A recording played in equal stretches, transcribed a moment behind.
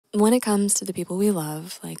When it comes to the people we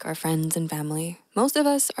love, like our friends and family, most of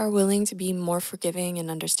us are willing to be more forgiving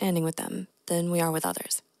and understanding with them than we are with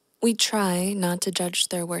others. We try not to judge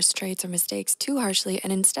their worst traits or mistakes too harshly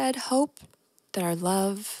and instead hope that our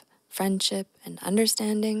love, friendship, and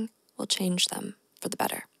understanding will change them for the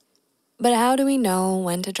better. But how do we know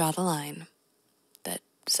when to draw the line? That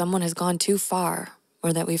someone has gone too far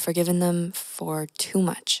or that we've forgiven them for too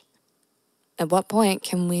much? At what point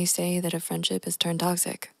can we say that a friendship has turned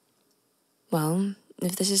toxic? Well,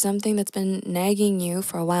 if this is something that's been nagging you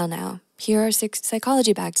for a while now, here are 6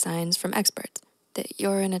 psychology-backed signs from experts that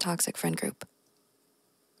you're in a toxic friend group.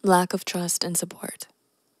 Lack of trust and support.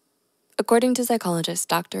 According to psychologist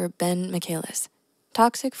Dr. Ben McColl,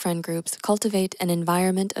 toxic friend groups cultivate an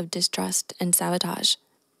environment of distrust and sabotage.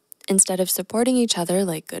 Instead of supporting each other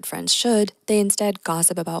like good friends should, they instead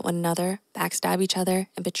gossip about one another, backstab each other,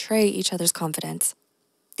 and betray each other's confidence.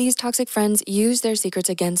 These toxic friends use their secrets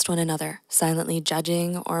against one another, silently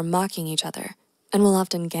judging or mocking each other, and will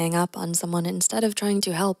often gang up on someone instead of trying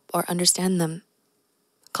to help or understand them.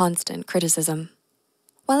 Constant criticism.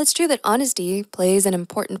 While it's true that honesty plays an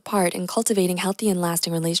important part in cultivating healthy and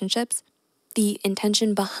lasting relationships, the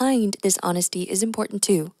intention behind this honesty is important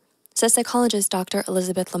too, says psychologist Dr.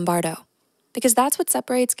 Elizabeth Lombardo, because that's what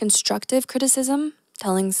separates constructive criticism,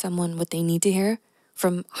 telling someone what they need to hear,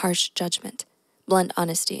 from harsh judgment, blunt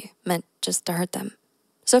honesty meant just to hurt them.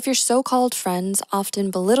 So if your so-called friends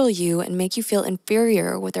often belittle you and make you feel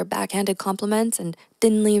inferior with their backhanded compliments and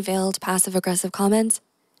thinly veiled passive-aggressive comments,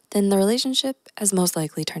 then the relationship has most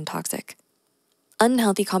likely turned toxic.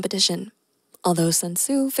 Unhealthy competition. Although Sun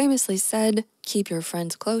Tzu famously said, keep your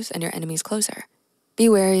friends close and your enemies closer. Be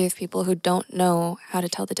wary of people who don't know how to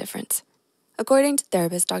tell the difference. According to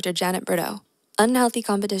therapist Dr. Janet Burdo, unhealthy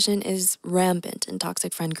competition is rampant in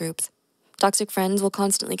toxic friend groups. Toxic friends will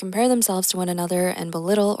constantly compare themselves to one another and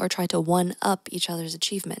belittle or try to one-up each other's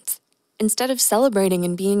achievements, instead of celebrating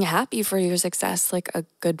and being happy for your success like a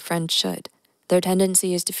good friend should. Their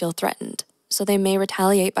tendency is to feel threatened, so they may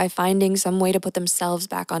retaliate by finding some way to put themselves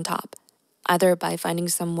back on top, either by finding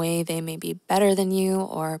some way they may be better than you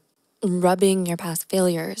or rubbing your past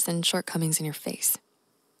failures and shortcomings in your face.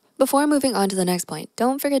 Before moving on to the next point,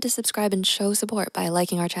 don't forget to subscribe and show support by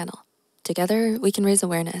liking our channel. Together, we can raise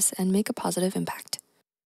awareness and make a positive impact.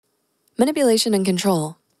 Manipulation and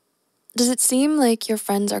control. Does it seem like your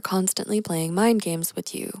friends are constantly playing mind games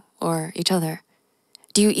with you or each other?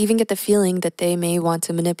 Do you even get the feeling that they may want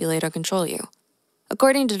to manipulate or control you?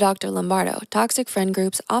 According to Dr. Lombardo, toxic friend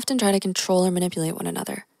groups often try to control or manipulate one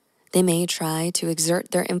another. They may try to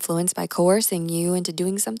exert their influence by coercing you into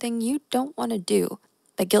doing something you don't want to do,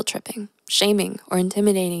 by guilt-tripping, shaming, or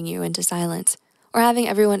intimidating you into silence, or having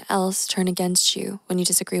everyone else turn against you when you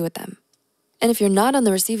disagree with them. And if you're not on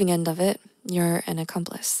the receiving end of it, you're an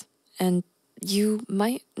accomplice, and you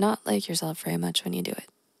might not like yourself very much when you do it.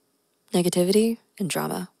 Negativity and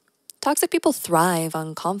drama. Toxic people thrive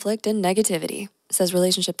on conflict and negativity, says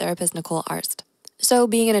relationship therapist Nicole Arst. So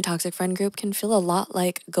being in a toxic friend group can feel a lot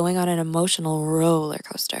like going on an emotional roller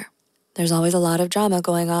coaster. There's always a lot of drama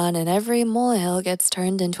going on and every molehill gets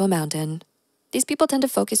turned into a mountain. These people tend to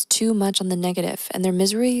focus too much on the negative and their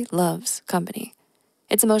misery loves company.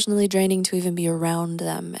 It's emotionally draining to even be around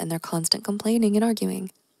them and their constant complaining and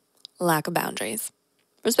arguing. Lack of boundaries.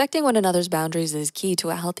 Respecting one another's boundaries is key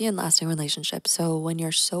to a healthy and lasting relationship, so when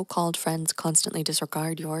your so-called friends constantly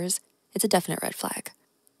disregard yours, it's a definite red flag.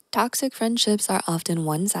 Toxic friendships are often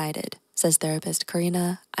one-sided, says therapist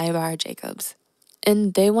Karina Ibar-Jacobs,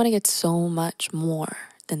 and they want to get so much more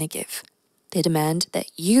than they give. They demand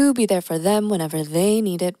that you be there for them whenever they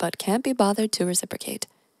need it, but can't be bothered to reciprocate.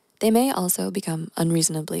 They may also become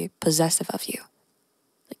unreasonably possessive of you.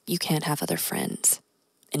 Like, you can't have other friends.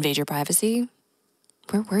 Invade your privacy?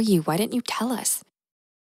 Where were you? Why didn't you tell us?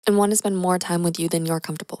 And want to spend more time with you than you're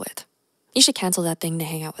comfortable with. You should cancel that thing to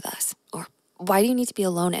hang out with us. Or why do you need to be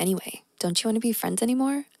alone anyway? Don't you want to be friends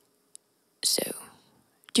anymore? So,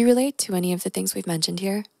 do you relate to any of the things we've mentioned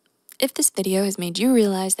here? If this video has made you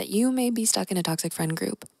realize that you may be stuck in a toxic friend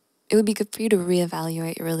group, it would be good for you to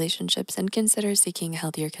reevaluate your relationships and consider seeking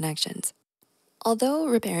healthier connections. Although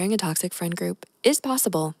repairing a toxic friend group is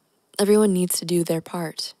possible, everyone needs to do their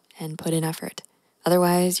part and put in effort.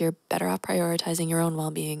 Otherwise, you're better off prioritizing your own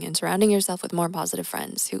well-being and surrounding yourself with more positive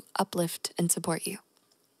friends who uplift and support you.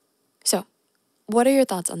 So, what are your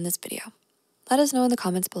thoughts on this video? Let us know in the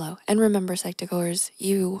comments below. And remember, Psych2Goers,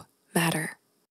 you matter.